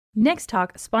Next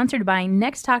Talk, sponsored by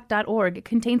nexttalk.org,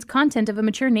 contains content of a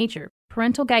mature nature.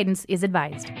 Parental guidance is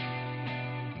advised.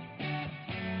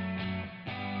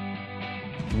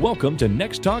 Welcome to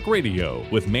Next Talk Radio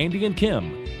with Mandy and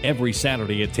Kim. Every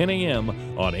Saturday at 10 a.m.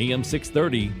 on AM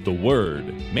 630, The Word.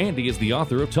 Mandy is the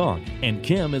author of Talk, and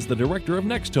Kim is the director of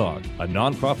Next Talk, a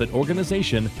nonprofit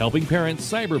organization helping parents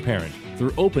cyberparent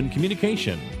through open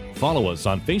communication. Follow us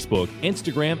on Facebook,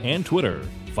 Instagram, and Twitter.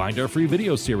 Find our free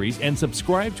video series and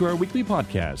subscribe to our weekly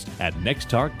podcast at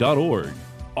nexttalk.org.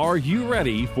 Are you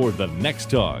ready for the Next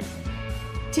Talk?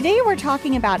 Today we're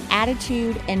talking about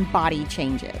attitude and body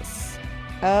changes.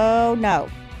 Oh no,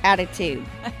 attitude.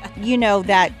 You know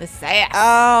that the sass.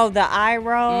 Oh, the eye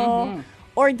roll.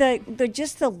 Or the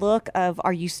just the look of,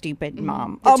 are you stupid,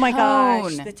 Mom? The my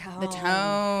gosh. tone. The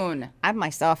tone. I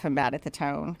myself am bad at the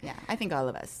tone. Yeah, I think all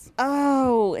of us.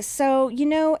 Oh, so,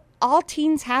 all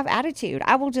teens have attitude.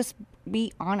 I will just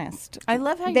be honest. I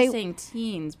love how you're saying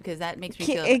teens because that makes me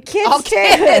feel kids all too.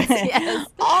 kids. Yes.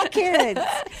 All kids.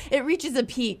 It reaches a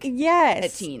peak. Yes.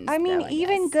 At teens. I mean, though,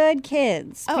 even guess. good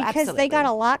kids. Oh, because absolutely. they got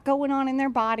a lot going on in their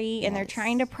body and they're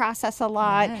trying to process a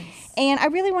lot. Yes. And I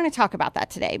really want to talk about that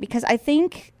today because I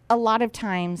think a lot of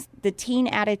times the teen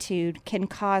attitude can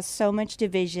cause so much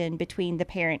division between the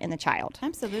parent and the child.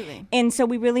 Absolutely. And so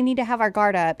we really need to have our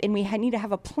guard up and we need to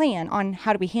have a plan on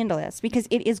how do we handle this because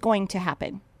it is going to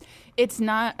happen. It's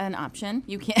not an option.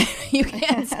 You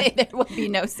can't say there will be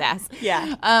no sass.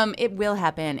 Yeah. It will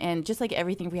happen. And just like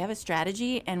everything, we have a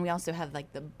strategy and we also have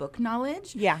like the book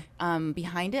knowledge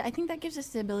behind it. I think that gives us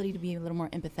the ability to be a little more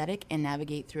empathetic and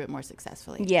navigate through it more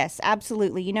successfully. Yes,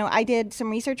 absolutely. I did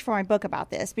some research for my book about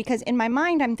this because in my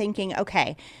mind I'm thinking,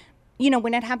 okay,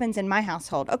 when it happens in my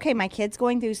household, okay, my kid's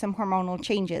going through some hormonal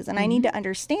changes and I need to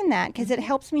understand that because it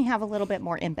helps me have a little bit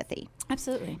more empathy.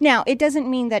 Absolutely. Now, it doesn't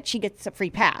mean that she gets a free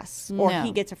pass or No.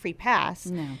 he gets a free pass,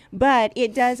 No. but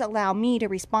it does allow me to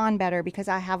respond better because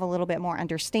I have a little bit more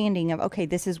understanding of, okay,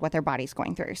 this is what their body's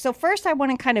going through. So first I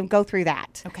want to kind of go through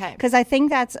that. Okay. Because I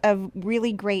think that's a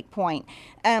really great point.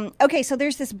 Okay, so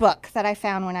there's this book that I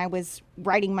found when I was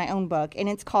writing my own book, and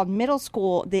it's called Middle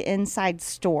School, The Inside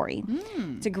Story.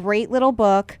 It's a great little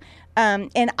book,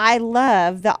 and I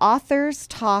love the authors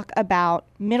talk about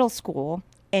middle school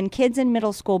and kids in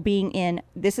middle school being in,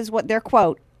 this is what their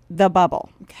quote, the bubble.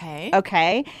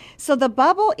 Okay. So the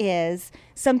bubble is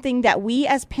something that we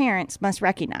as parents must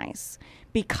recognize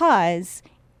because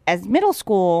as middle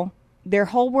school, their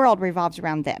whole world revolves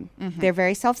around them. They're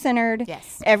very self-centered.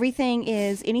 Yes.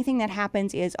 Anything that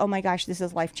happens is, oh my gosh, this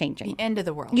is life-changing. The end of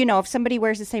the world. If somebody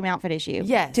wears the same outfit as you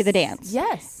to the dance.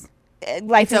 Yes.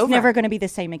 Life It's is over. never going to be the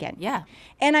same again. Yeah.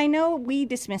 And I know we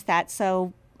dismiss that,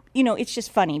 so, it's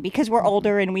just funny because we're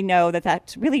older and we know that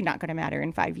that's really not going to matter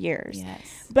in 5 years.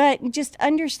 Yes. But just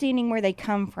understanding where they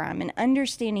come from and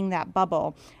understanding that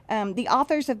bubble. The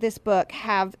authors of this book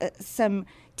have some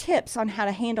tips on how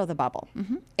to handle the bubble,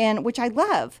 and which I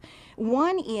love.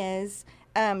 One is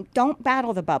don't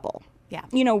battle the bubble. Yeah.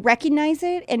 Recognize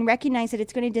it and recognize that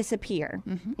it's going to disappear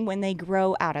when they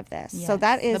grow out of this. Yes. So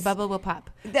that is the bubble will pop.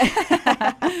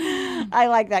 I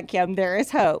like that, Kim. There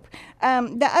is hope.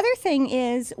 The other thing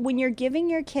is when you're giving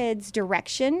your kids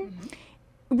direction,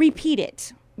 repeat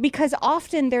it because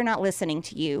often they're not listening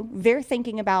to you. They're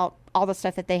thinking about all the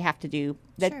stuff that they have to do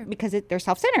because they're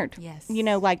self-centered. Yes.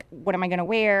 Like, what am I going to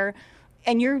wear?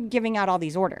 And you're giving out all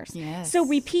these orders. Yes. So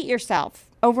repeat yourself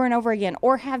over and over again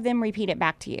or have them repeat it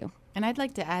back to you. And I'd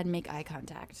like to add make eye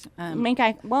contact.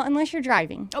 Unless you're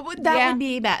driving. Oh, well, that would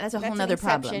be bad. That's a whole nother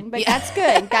problem. But that's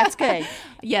good. That's good.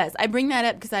 Yes, I bring that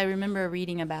up because I remember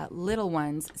reading about little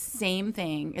ones. Same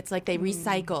thing. It's like they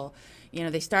recycle.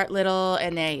 They start little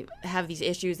and they have these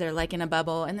issues. They're like in a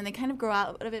bubble. And then they kind of grow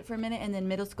out of it for a minute. And then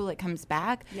middle school, it comes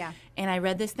back. Yeah. And I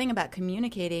read this thing about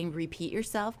communicating. Repeat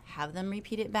yourself. Have them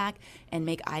repeat it back. And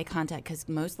make eye contact because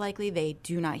most likely they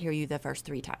do not hear you the first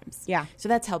 3 times. Yeah. So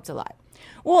that's helped a lot.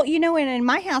 Well, and in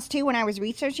my house, too, when I was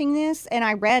researching this and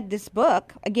I read this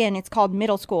book, again, it's called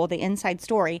Middle School, The Inside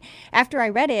Story. After I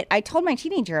read it, I told my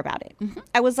teenager about it.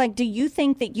 I was like, do you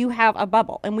think that you have a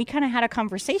bubble? And we kind of had a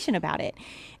conversation about it.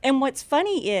 And what's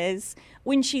funny is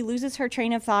when she loses her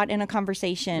train of thought in a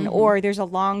conversation or there's a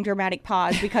long dramatic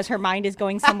pause because her mind is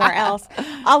going somewhere else,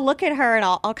 I'll look at her and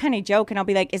I'll kind of joke and I'll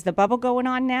be like, is the bubble going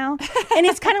on now? And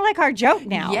it's kind of like our joke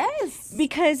now. Yes.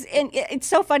 Because it's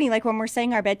so funny, like when we're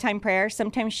saying our bedtime prayer,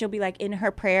 sometimes she'll be like in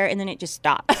her prayer and then it just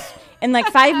stops. And like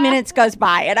 5 minutes goes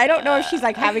by. And I don't know if she's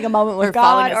like having a moment with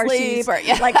God or she's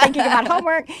like thinking about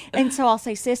homework. And so I'll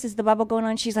say, sis, is the bubble going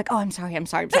on? She's like, oh, I'm sorry.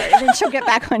 And then she'll get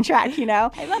back on track, you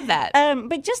know? I love that.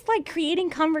 But just like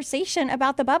creating conversation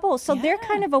about the bubble. So they're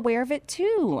kind of aware of it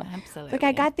too. Absolutely. Like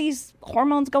I got these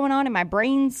hormones going on and my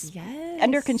brain's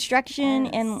under construction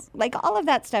and like all of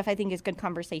that stuff I think is good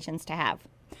conversations to have.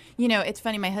 You know, it's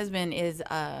funny. My husband is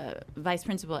a vice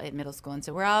principal at middle school, and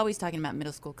so we're always talking about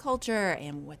middle school culture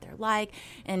and what they're like.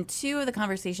 And two of the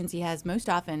conversations he has most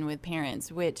often with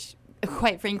parents, which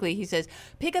quite frankly, he says,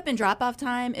 pick up and drop off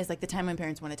time is like the time when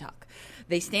parents want to talk.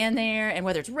 They stand there, and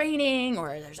whether it's raining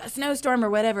or there's a snowstorm or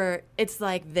whatever, it's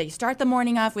like they start the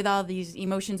morning off with all these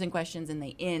emotions and questions, and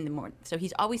they end the morning. So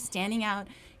he's always standing out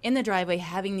in the driveway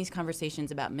having these conversations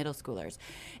about middle schoolers.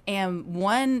 And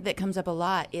one that comes up a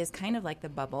lot is kind of like the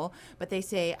bubble, but they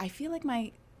say, I feel like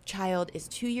my child is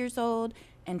 2 years old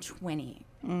and 20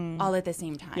 all at the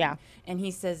same time. Yeah. And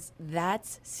he says,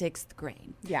 that's 6th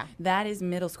grade. Yeah. That is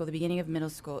middle school, the beginning of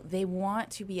middle school. They want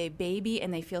to be a baby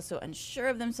and they feel so unsure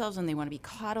of themselves and they want to be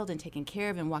coddled and taken care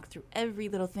of and walk through every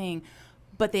little thing.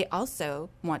 But they also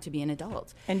want to be an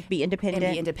adult. And be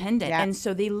independent. Yeah. And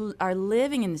so they are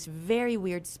living in this very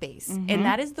weird space. And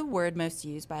that is the word most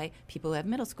used by people who have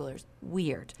middle schoolers.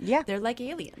 Weird. Yeah. They're like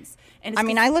aliens. And I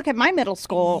mean, I look at my middle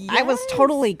school. I was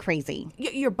totally crazy.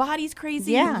 Your body's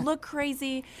crazy. Yeah. You look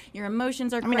crazy. Your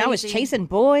emotions are crazy. I mean, I was chasing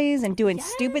boys and doing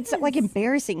stupid stuff, like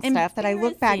embarrassing stuff that I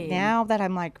look back now that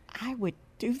I'm like, I would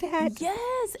do that.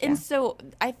 Yes. And so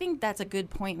I think that's a good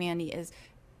point, Mandy, is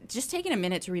just taking a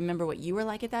minute to remember what you were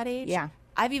like at that age. Yeah.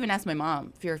 I've even asked my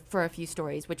mom for a few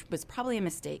stories, which was probably a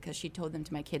mistake because she told them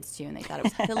to my kids too, and they thought it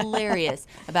was hilarious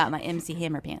about my MC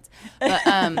Hammer pants. But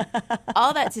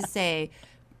all that to say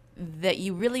that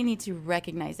you really need to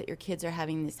recognize that your kids are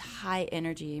having this high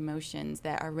energy emotions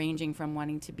that are ranging from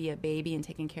wanting to be a baby and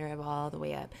taken care of all the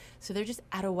way up. So they're just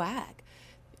out of whack.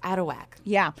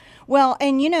 Yeah. Well,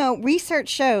 and you know, research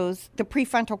shows the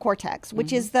prefrontal cortex,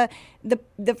 which is the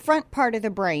front part of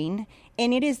the brain,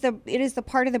 and it is the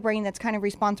part of the brain that's kind of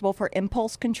responsible for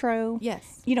impulse control.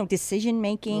 Yes. You know, decision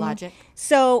making. Logic.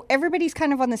 So everybody's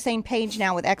kind of on the same page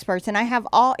now with experts, and I have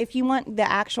if you want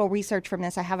the actual research from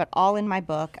this, I have it all in my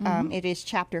book. It is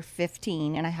chapter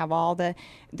 15, and I have all the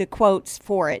quotes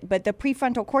for it. But the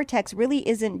prefrontal cortex really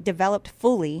isn't developed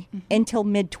fully until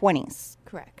mid-20s.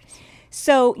 Correct.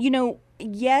 So, you know,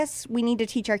 yes, we need to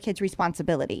teach our kids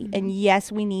responsibility. And yes,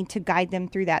 we need to guide them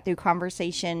through that through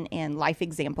conversation and life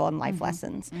example and life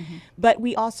lessons. But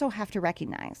we also have to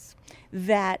recognize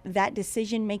that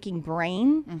decision-making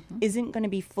brain isn't going to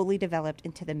be fully developed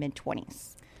into the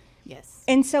mid-20s. Yes.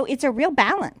 And so it's a real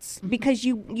balance because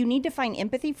you need to find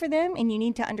empathy for them and you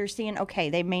need to understand, okay,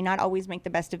 they may not always make the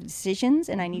best of decisions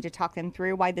and I need to talk them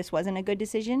through why this wasn't a good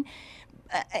decision.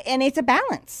 And it's a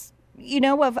balance. You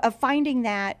know, of finding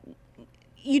that,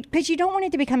 because you don't want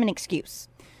it to become an excuse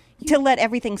to let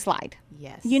everything slide.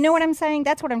 Yes. You know what I'm saying?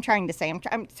 That's what I'm trying to say.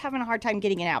 I'm just having a hard time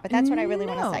getting it out, but that's what I really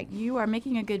want to say. You are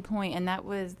making a good point, and that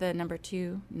was the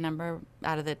number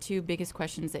out of the two biggest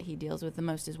questions that he deals with the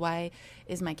most is, why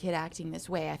is my kid acting this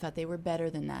way? I thought they were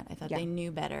better than that. I thought they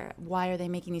knew better. Why are they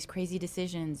making these crazy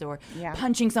decisions or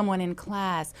punching someone in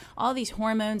class? All these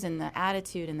hormones and the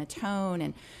attitude and the tone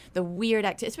and the weird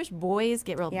activity, especially boys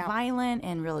get real violent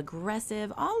and real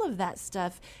aggressive. All of that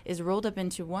stuff is rolled up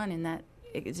into one, and that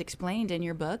is explained in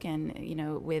your book, and you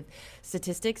know, with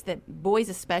statistics that boys,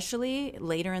 especially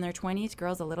later in their 20s,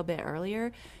 girls a little bit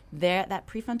earlier, that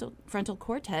prefrontal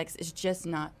cortex is just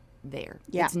not there.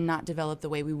 Yeah. It's not developed the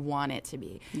way we want it to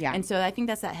be. Yeah. And so I think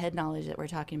that's that head knowledge that we're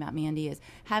talking about, Mandy, is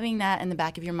having that in the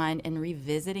back of your mind and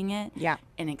revisiting it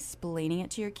and explaining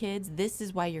it to your kids. This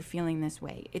is why you're feeling this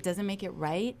way. It doesn't make it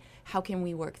right. How can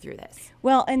we work through this?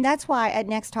 Well, and that's why at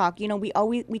Next Talk, you know,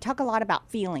 we talk a lot about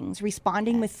feelings,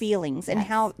 responding with feelings, and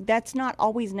how that's not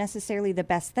always necessarily the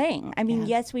best thing. I mean,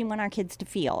 yes, we want our kids to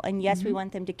feel, and yes, we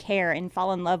want them to care and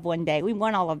fall in love one day. We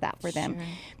want all of that for them.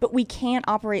 But we can't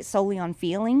operate solely on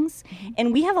feelings.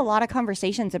 And we have a lot of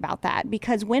conversations about that,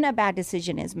 because when a bad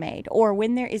decision is made or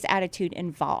when there is attitude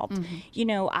involved, you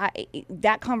know,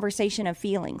 that conversation of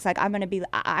feelings, like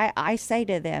I say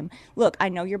to them, look, I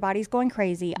know your body's going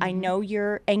crazy. I know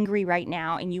you're angry right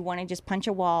now and you want to just punch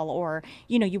a wall, or,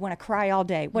 you know, you want to cry all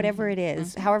day, whatever it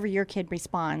is, however your kid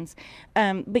responds.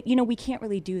 But, you know, we can't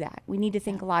really do that. We need to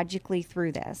think logically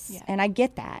through this. And I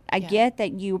get that. I get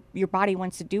that your body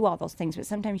wants to do all those things, but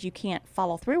sometimes you can't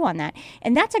follow through on that.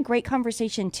 And that's a great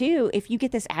conversation too. If you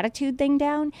get this attitude thing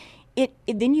down,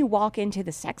 then you walk into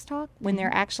the sex talk when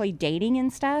they're actually dating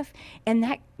and stuff, and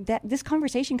that this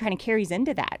conversation kind of carries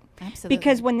into that. Absolutely.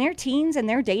 Because when they're teens and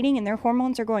they're dating and their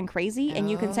hormones are going crazy,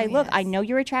 and you can say, look, I know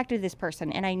you're attracted to this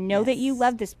person, and I know that you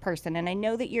love this person, and I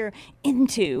know that you're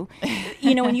into,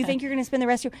 and you think you're going to spend the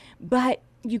rest of your, but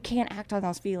you can't act on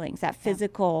those feelings, that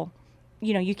physical,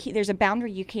 there's a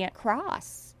boundary you can't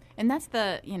cross. And that's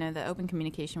the open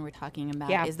communication we're talking about,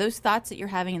 Yeah. is those thoughts that you're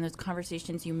having and those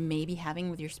conversations you may be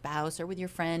having with your spouse or with your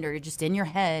friend or just in your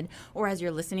head or as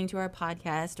you're listening to our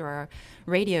podcast or our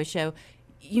radio show.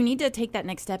 You need to take that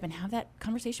next step and have that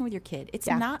conversation with your kid. It's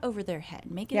not over their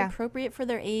head. Make it appropriate for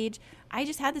their age. I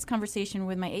just had this conversation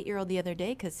with my 8-year-old the other day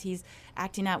because he's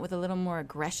acting out with a little more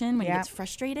aggression when he gets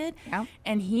frustrated. Yeah.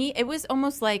 And it was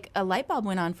almost like a light bulb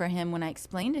went on for him when I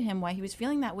explained to him why he was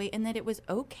feeling that way and that it was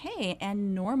okay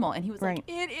and normal. And he was like,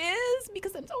 it is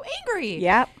because I'm so angry.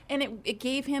 Yep. And it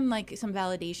gave him like some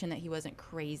validation that he wasn't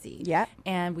crazy. Yep.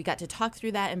 And we got to talk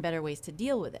through that and better ways to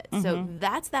deal with it. So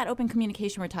that's that open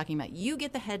communication we're talking about. You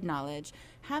get the head knowledge,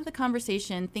 have the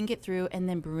conversation, think it through, and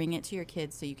then bring it to your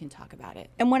kids so you can talk about it.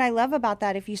 And what I love about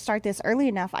that, if you start this early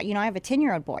enough, I have a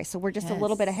 10-year-old boy, so we're just a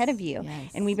little bit ahead of you.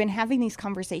 Yes. And we've been having these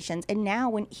conversations. And now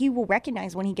when he will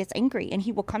recognize when he gets angry, and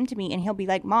he will come to me and he'll be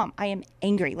like, Mom, I am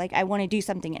angry. Like, I want to do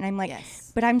something. And I'm like,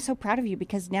 but I'm so proud of you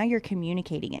because now you're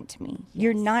communicating it to me.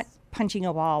 You're not punching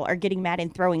a wall or getting mad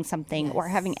and throwing something or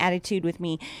having attitude with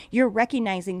me. You're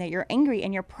recognizing that you're angry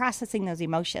and you're processing those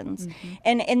emotions.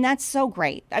 And that's so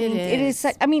great. I mean, it is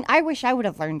such, I wish I would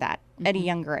have learned that at a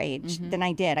younger age than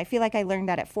I did. I feel like I learned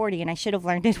that at 40 and I should have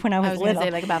learned it when I was I was going to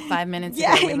little. say like about 5 minutes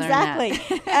ago we learned exactly.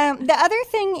 that. The other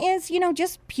thing is,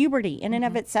 just puberty in and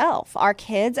of itself. Our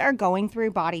kids are going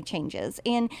through body changes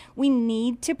and we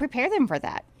need to prepare them for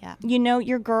that. Yeah.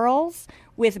 Your girls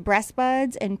with breast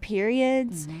buds and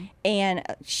periods and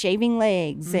shaving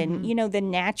legs and, the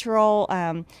natural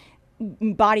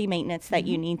body maintenance that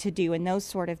you need to do and those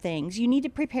sort of things. You need to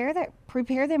prepare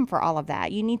them for all of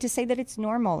that. You need to say that it's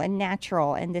normal and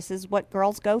natural and this is what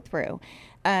girls go through.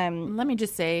 Let me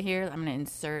just say here, I'm going to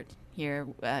insert here,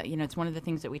 it's one of the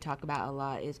things that we talk about a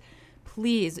lot is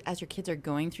please, as your kids are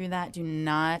going through that, do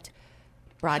not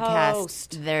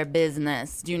broadcast their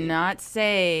business. Do not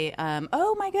say,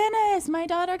 oh my goodness, my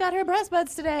daughter got her breast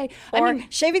buds today. Or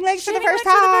shaving legs for the first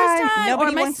time.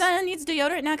 Or my son needs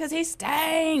deodorant now because he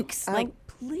stinks. Like,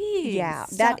 please. Yeah,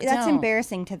 that's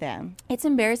embarrassing to them. It's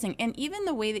embarrassing. And even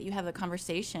the way that you have the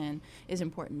conversation is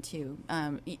important too.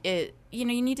 You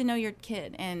need to know your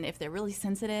kid. And if they're really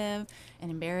sensitive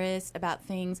and embarrassed about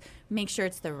things, make sure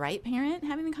it's the right parent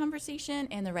having the conversation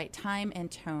and the right time and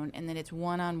tone, and that it's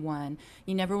one-on-one.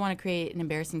 You never want to create an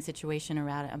embarrassing situation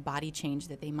around a body change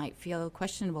that they might feel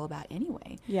questionable about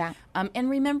anyway. Yeah. And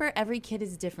remember, every kid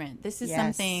is different. This is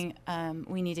something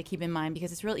we need to keep in mind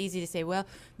because it's real easy to say, well,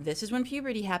 this is when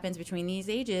puberty happens between these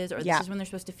ages, or this is when they're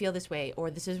supposed to feel this way,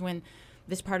 or this is when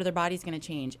this part of their body is going to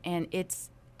change. And it's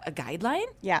a guideline.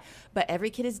 Yeah. But every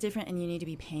kid is different and you need to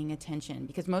be paying attention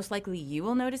because most likely you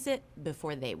will notice it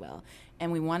before they will.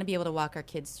 And we want to be able to walk our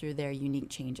kids through their unique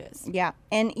changes. Yeah.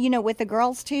 And, with the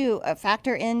girls too,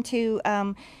 factor into,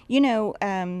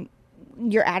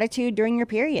 your attitude during your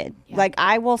period. Yeah. Like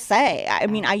I will say, I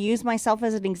mean, I use myself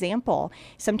as an example.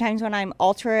 Sometimes when I'm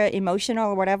ultra emotional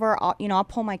or whatever, I'll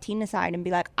pull my teen aside and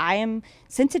be like, I am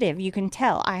sensitive. You can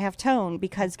tell I have tone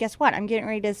because guess what? I'm getting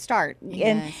ready to start.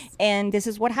 Yes. And this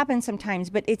is what happens sometimes,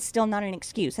 but it's still not an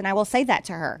excuse. And I will say that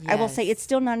to her. Yes. I will say it's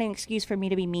still not an excuse for me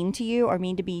to be mean to you or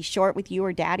mean to be short with you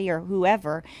or daddy or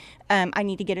whoever. I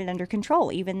need to get it under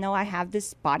control, even though I have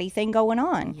this body thing going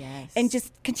on. Yes. And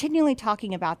just continually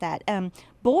talking about that.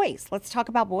 Boys, let's talk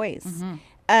about boys.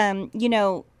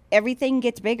 Mm-hmm. Everything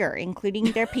gets bigger,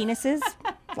 including their penises.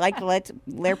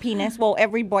 Their penis. Well,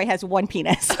 every boy has one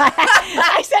penis.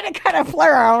 I said it kind of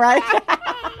plural, right?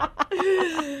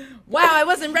 Wow, I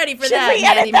wasn't ready for that. Should we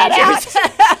edit that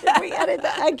out? Should we edit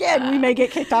that? Again, we may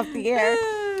get kicked off the air.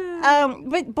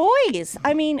 But boys,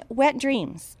 wet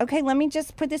dreams. Okay, let me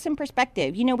just put this in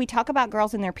perspective. We talk about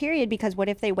girls in their period because what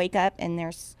if they wake up and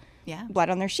there's blood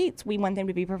on their sheets? We want them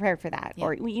to be prepared for that. Yeah.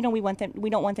 Or, we don't want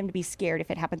them to be scared if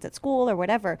it happens at school or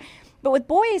whatever. But with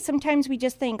boys, sometimes we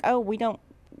just think, oh, we don't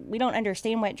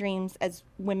understand wet dreams as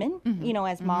women,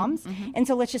 as moms. Mm-hmm. And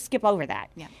so let's just skip over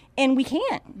that. Yeah. And we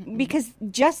can't because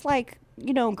just like,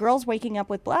 girls waking up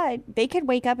with blood, they could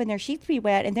wake up and their sheets be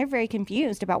wet and they're very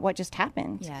confused about what just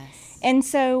happened. Yes. And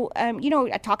so,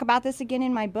 I talk about this again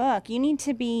in my book. You need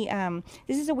to be,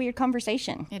 this is a weird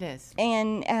conversation. It is.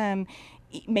 And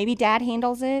maybe dad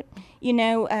handles it. You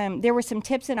know, there were some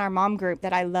tips in our mom group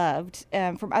that I loved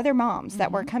from other moms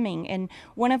that were coming. And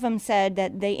one of them said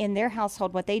that in their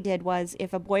household, what they did was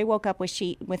if a boy woke up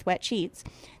with wet sheets,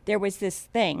 there was this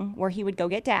thing where he would go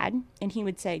get dad and he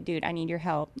would say, dude, I need your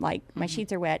help. Like, my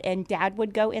sheets are wet. And dad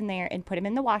would go in there and put him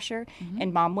in the washer,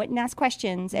 and mom wouldn't ask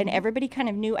questions. And everybody kind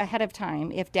of knew ahead of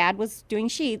time, if dad was doing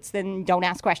sheets, then don't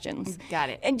ask questions. Got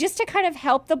it. And just to kind of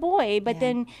help the boy. But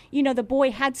then, you know, the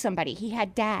boy had somebody. He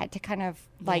had dad to kind of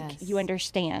like, you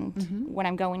understand what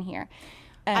I'm going here.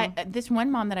 This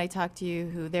one mom that I talked to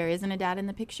who there isn't a dad in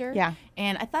the picture. Yeah.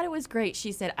 And I thought it was great.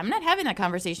 She said, I'm not having that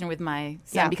conversation with my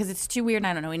son because it's too weird and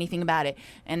I don't know anything about it.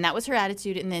 And that was her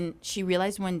attitude. And then she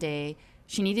realized one day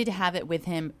she needed to have it with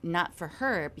him, not for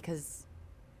her because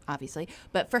obviously,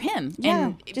 but for him. Yeah,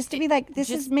 and just to be like, this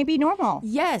is maybe normal.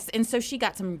 Yes. And so she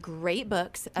got some great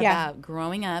books about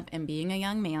growing up and being a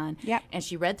young man. Yeah. And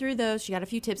she read through those. She got a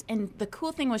few tips. And the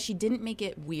cool thing was she didn't make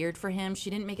it weird for him. She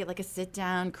didn't make it like a sit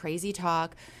down, crazy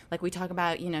talk. Like we talk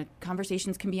about, you know,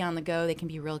 conversations can be on the go. They can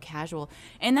be real casual.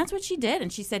 And that's what she did.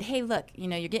 And she said, hey, look, you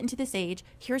know, you're getting to this age.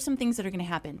 Here are some things that are going to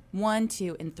happen. 1,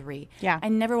 2, and 3. Yeah. I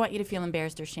never want you to feel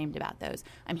embarrassed or ashamed about those.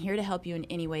 I'm here to help you in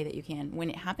any way that you can. When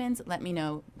it happens, let me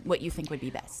know what you think would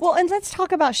be best. Well, and let's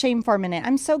talk about shame for a minute.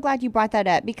 I'm so glad you brought that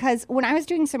up because when I was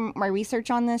doing my research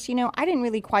on this, you know, I didn't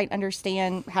really quite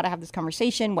understand how to have this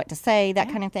conversation, what to say, that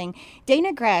kind of thing.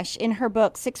 Dana Gresh, in her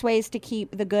book, 6 Ways to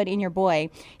Keep the Good in Your Boy,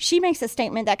 she makes a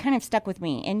statement that kind of stuck with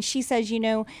me. And she says, you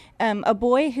know, a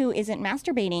boy who isn't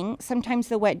masturbating, sometimes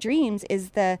the wet dreams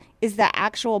is the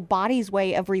actual body's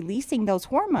way of releasing those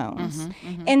hormones.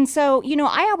 And so, you know,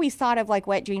 I always thought of like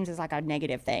wet dreams as like a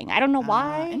negative thing. I don't know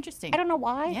why. Interesting. I don't know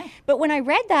why. Yeah. But when I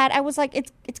read that, I was like,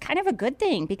 it's kind of a good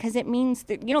thing because it means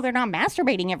that, you know, they're not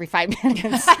masturbating every 5 minutes.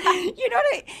 You know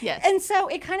what I Yes. And so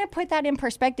it kind of put that in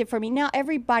perspective for me. Now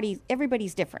everybody's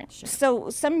different. Sure. So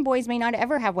some boys may not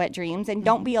ever have wet dreams, and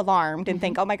don't be alarmed and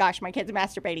think, oh my gosh, my kid's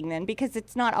masturbating then, because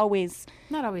it's not always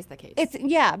the case.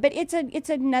 But it's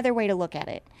another way to look at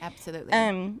it. Absolutely.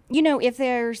 You know, if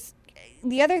there's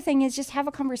the other thing is just have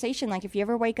a conversation. Like if you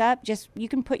ever wake up, you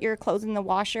can put your clothes in the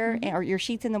washer or your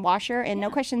sheets in the washer and no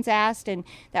questions asked. And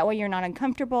that way you're not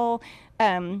uncomfortable.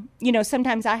 You know,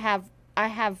 sometimes I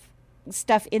have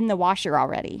stuff in the washer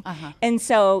already. And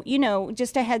so, you know,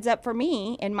 just a heads up for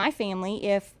me and my family,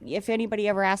 if anybody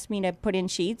ever asked me to put in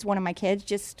sheets, one of my kids,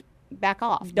 just back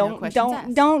off.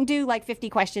 Don't do like 50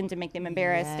 questions and make them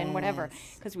embarrassed and whatever,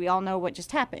 because we all know what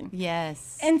just happened.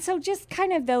 Yes. And so just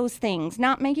kind of those things,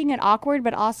 not making it awkward,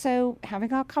 but also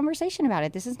having a conversation about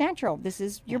it. This is natural. This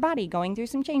is your body going through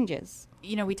some changes.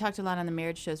 You know, we talked a lot on the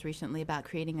marriage shows recently about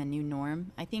creating a new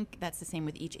norm. I think that's the same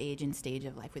with each age and stage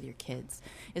of life with your kids,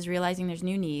 is realizing there's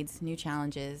new needs, new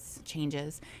challenges,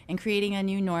 changes, and creating a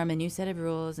new norm, a new set of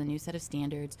rules, a new set of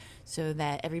standards so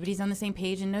that everybody's on the same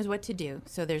page and knows what to do.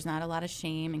 So there's not a lot of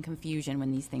shame and confusion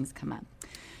when these things come up.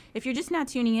 If you're just now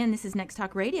tuning in, this is Next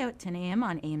Talk Radio at 10 a.m.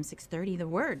 on AM 630, The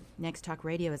Word. Next Talk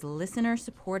Radio is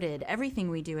listener-supported. Everything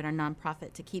we do at our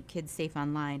nonprofit to keep kids safe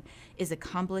online is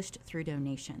accomplished through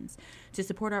donations. To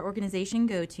support our organization,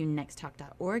 go to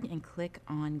nexttalk.org and click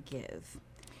on Give.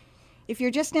 If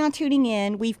you're just now tuning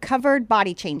in, we've covered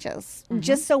body changes,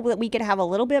 just so that we could have a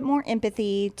little bit more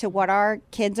empathy to what our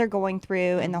kids are going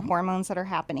through and the hormones that are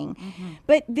happening.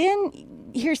 But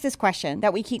then here's this question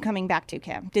that we keep coming back to,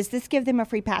 Kim. Does this give them a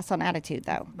free pass on attitude,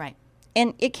 though? Right.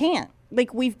 And it can't.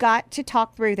 Like, we've got to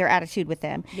talk through their attitude with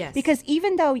them. Yes. Because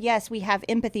even though, yes, we have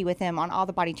empathy with them on all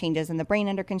the body changes and the brain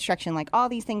under construction, like all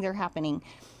these things are happening,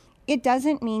 it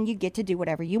doesn't mean you get to do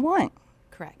whatever you want.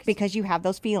 Correct. Because you have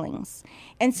those feelings.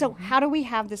 And so how do we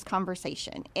have this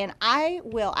conversation? And I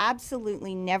will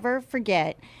absolutely never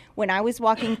forget when I was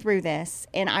walking through this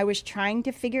and I was trying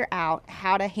to figure out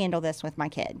how to handle this with my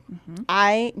kid.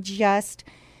 I just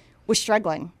was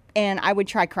struggling. And I would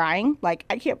try crying, like,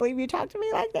 I can't believe you talked to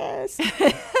me like this.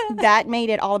 That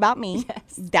made it all about me.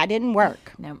 Yes. That didn't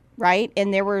work. No. Right?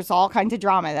 And there was all kinds of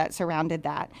drama that surrounded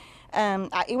that.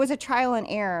 It was a trial and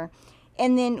error.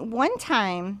 And then one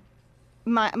time,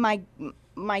 my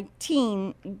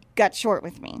teen got short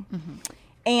with me.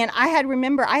 And I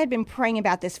had been praying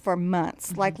about this for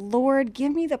months. Like, Lord,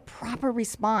 give me the proper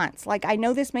response. Like, I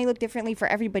know this may look differently for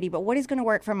everybody, but what is going to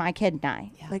work for my kid and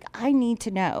I? Yeah. Like, I need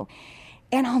to know.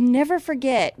 And I'll never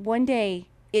forget one day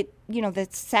the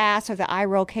sass or the eye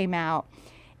roll came out.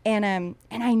 And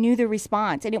I knew the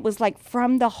response, and it was like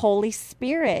from the Holy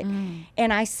Spirit.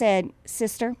 And I said,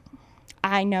 sister,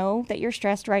 I know that you're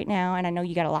stressed right now, and I know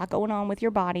you got a lot going on with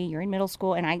your body. You're in middle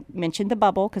school, and I mentioned the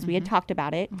bubble because we had talked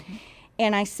about it.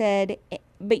 And I said,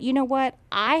 but you know what?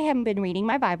 I haven't been reading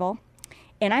my Bible,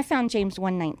 and I found James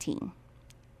 1:19.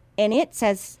 And it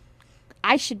says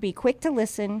I should be quick to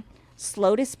listen,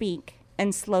 slow to speak,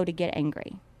 and slow to get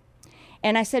angry.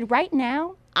 And I said, right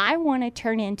now, I want to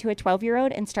turn into a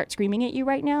 12-year-old and start screaming at you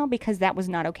right now because that was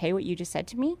not okay what you just said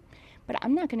to me. But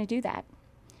I'm not going to do that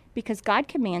because God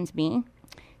commands me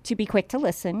to be quick to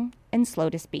listen and slow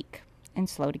to speak and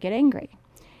slow to get angry.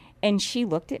 And she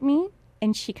looked at me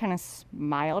and she kind of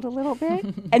smiled a little bit.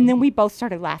 And then we both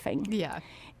started laughing. Yeah.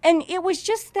 And it was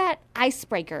just that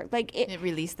icebreaker. Like It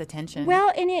released the tension.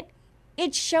 Well, and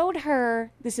it showed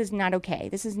her this is not okay.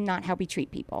 This is not how we treat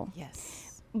people.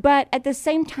 Yes. But at the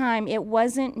same time, it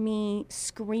wasn't me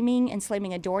screaming and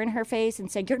slamming a door in her face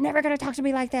and saying, you're never going to talk to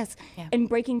me like this, and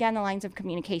breaking down the lines of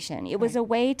communication. It was a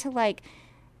way to like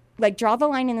draw the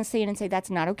line in the sand and say, that's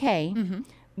not okay,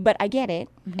 but I get it,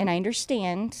 and I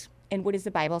understand. And what does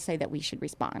the Bible say that we should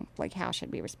respond? Like, how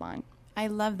should we respond? I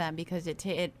love that because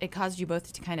it caused you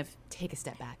both to kind of take a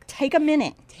step back. Take a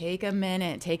minute. Take a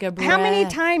minute. Take a breath. How many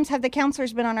times have the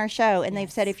counselors been on our show and they've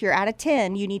said if you're at a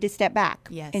 10, you need to step back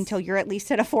until you're at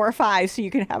least at a 4 or 5 so you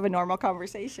can have a normal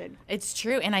conversation? It's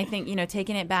true. And I think,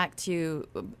 taking it back to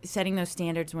setting those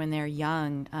standards when they're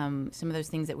young, some of those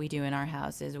things that we do in our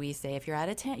house is we say, if you're at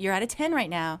a 10, you're at a 10 right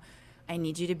now, I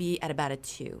need you to be at about a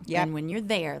 2. Yep. And when you're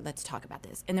there, let's talk about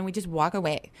this. And then we just walk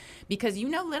away because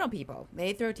little people,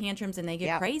 they throw tantrums and they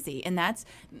get crazy. And that's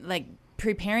like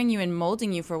preparing you and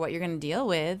molding you for what you're going to deal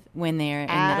with when they're in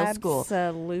middle school.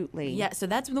 Absolutely. Yeah, so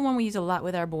that's the one we use a lot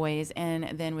with our boys.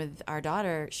 And then with our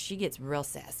daughter, she gets real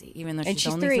sassy, even though she's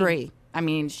only 3. I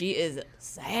mean, she is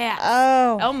sass.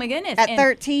 Oh my goodness. At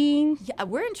 13? Yeah,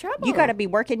 we're in trouble. You got to be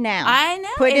working now. I know.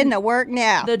 Put in the work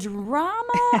now. The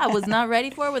drama I was not ready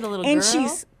for with a little girl. And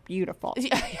she's beautiful.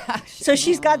 Yeah, so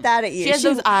she's got that at you. She has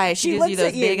those eyes. She gives you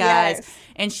those big eyes. Yes.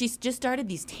 And she's just started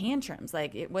these tantrums.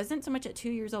 Like, it wasn't so much at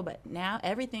 2 years old, but now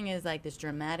everything is like this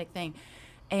dramatic thing.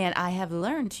 And I have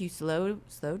learned to slow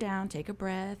down, take a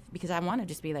breath, because I want to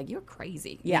just be like, you're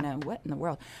crazy. Yeah. What in the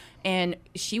world? And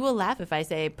she will laugh if I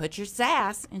say, put your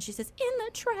sass. And she says, in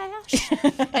the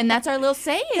trash. And that's our little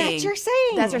saying. That's your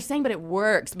saying. That's our saying, but it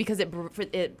works because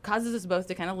it causes us both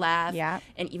to kind of laugh. Yeah.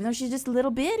 And even though she's just a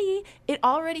little bitty, it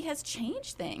already has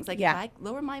changed things. Like, if I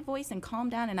lower my voice and calm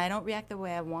down and I don't react the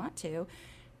way I want to,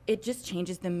 it just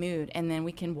changes the mood, and then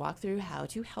we can walk through how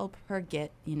to help her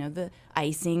get, the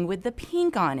icing with the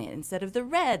pink on it instead of the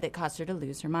red that caused her to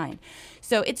lose her mind.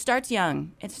 So it starts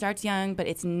young. But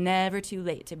it's never too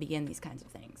late to begin these kinds of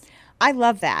things. I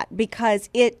love that because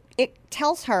it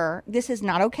tells her this is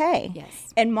not okay.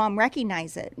 Yes. And Mom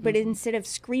recognizes it. But instead of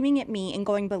screaming at me and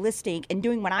going ballistic and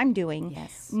doing what I'm doing,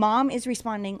 Mom is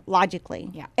responding logically.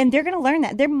 Yeah. And they're going to learn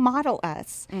that. They model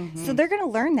us. So they're going to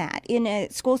learn that in a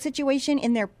school situation,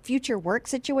 in their future work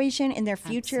situation, in their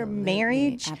future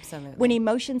marriage. Absolutely. When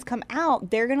emotions come out,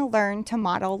 they're going to learn to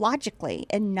model logically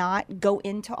and not go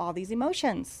into all these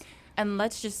emotions. And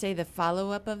let's just say the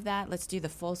follow-up of that, let's do the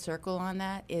full circle on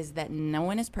that, is that no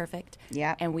one is perfect.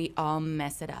 Yeah. And we all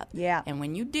mess it up. Yeah. And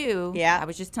when you do, Yeah. I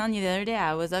was just telling you the other day,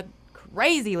 I was a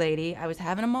crazy lady. I was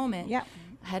having a moment. Yeah.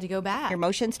 I had to go back. Your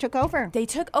emotions took over. They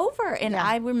took over. And Yeah.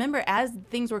 I remember as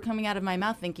things were coming out of my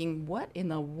mouth thinking, what in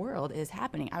the world is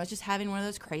happening? I was just having one of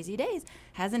those crazy days.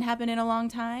 Hasn't happened in a long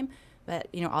time. But,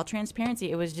 all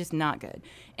transparency, it was just not good.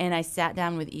 And I sat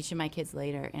down with each of my kids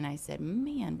later, and I said,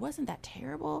 man, wasn't that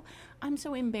terrible? I'm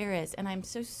so embarrassed, and I'm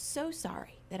so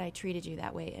sorry that I treated you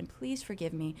that way, and please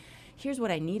forgive me. Here's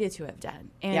what I needed to have done.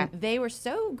 And they were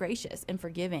so gracious and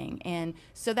forgiving. And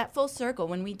so that full circle,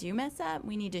 when we do mess up,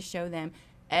 we need to show them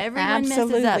everyone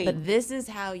messes up, but this is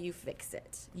how you fix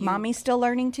it. Mommy's still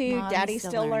learning too. Daddy's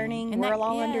still learning. And We're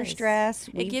all under stress.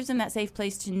 It gives them that safe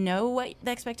place to know what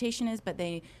the expectation is, but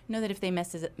they know that if they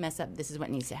mess up, this is what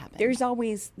needs to happen. There's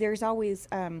always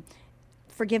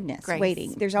forgiveness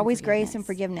waiting. There's always grace and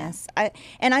forgiveness.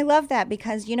 And I love that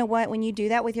because you know what? When you do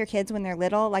that with your kids when they're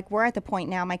little, like we're at the point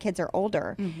now, my kids are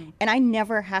older, and I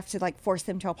never have to force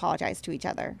them to apologize to each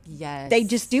other. Yes. They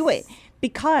just do it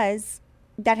because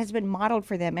that has been modeled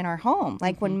for them in our home.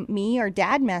 Like when me or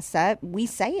Dad mess up, we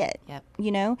say it. Yep.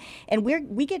 And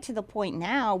we get to the point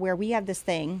now where we have this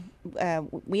thing.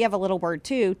 We have a little word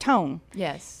too, tone.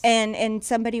 Yes. And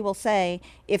somebody will say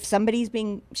if somebody's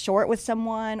being short with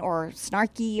someone or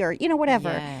snarky or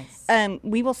whatever. Yes.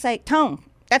 We will say tone.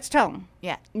 That's tone.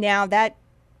 Yeah. Now that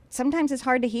sometimes it's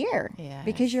hard to hear Yes.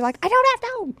 because you're like, I don't have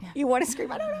tone. You want to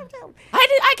scream, I don't have tone.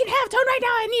 I can have tone right now.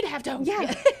 I need to have tone.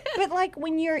 Yeah. But like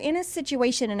when you're in a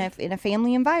situation in a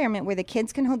family environment where the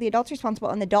kids can hold the adults responsible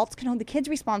and the adults can hold the kids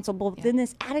responsible, then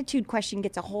this attitude question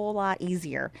gets a whole lot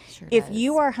easier. Sure If does.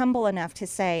 you are humble enough to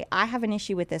say, I have an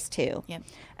issue with this too. Yep.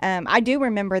 I do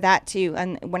remember that too.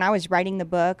 And when I was writing the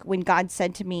book, when God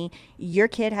said to me, your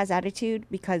kid has attitude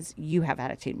because you have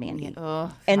attitude, Mandy.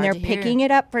 Oh, And they're hard to hear. picking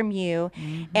it up from you,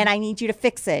 and I need you to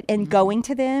fix it. And going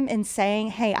to them and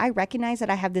saying, hey, I recognize that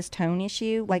I have this tone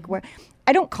issue. Like, where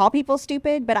I don't call people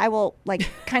stupid, but I will, like,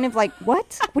 kind of like,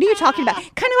 what? What are you talking about? Kind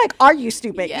of like, are you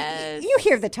stupid? Yes. You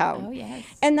hear the tone. Oh, yes.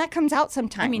 And that comes out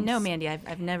sometimes. I mean, no, Mandy,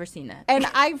 I've never seen that. And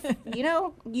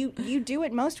you do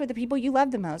it most with the people you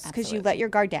love the most because you let your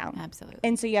guard down. Absolutely.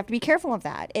 And so you have to be careful of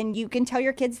that. And you can tell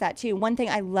your kids that too. One thing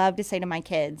I love to say to my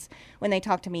kids when they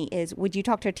talk to me is, would you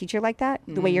talk to a teacher like that?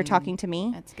 The way you're talking to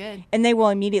me? That's good. And they will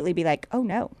immediately be like, oh,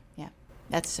 no. Yeah,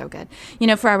 that's so good. You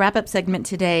know, for our wrap-up segment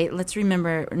today, let's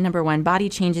remember, number one, body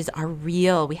changes are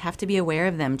real. We have to be aware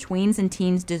of them. Tweens and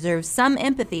teens deserve some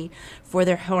empathy for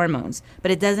their hormones, but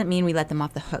it doesn't mean we let them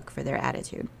off the hook for their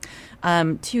attitude.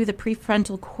 Two, the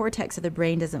prefrontal cortex of the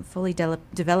brain doesn't fully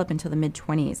develop until the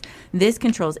mid-20s. This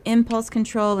controls impulse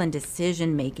control and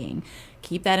decision-making.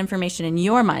 Keep that information in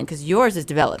your mind because yours is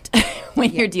developed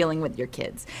when you're dealing with your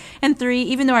kids. And three,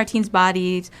 even though our teens'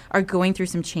 bodies are going through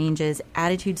some changes,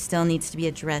 attitude still needs to be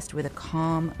addressed with a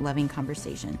calm, loving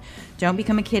conversation. Don't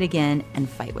become a kid again and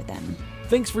fight with them.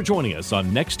 Thanks for joining us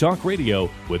on Next Talk Radio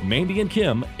with Mandy and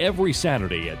Kim every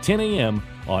Saturday at 10 a.m.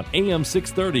 on AM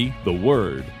 630, The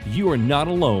Word. You are not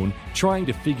alone trying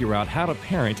to figure out how to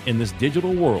parent in this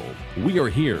digital world. We are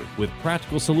here with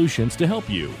practical solutions to help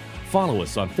you. Follow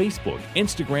us on Facebook,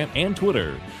 Instagram, and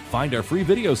Twitter. Find our free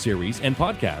video series and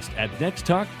podcast at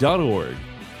nexttalk.org.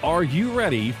 Are you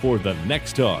ready for the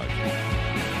next talk?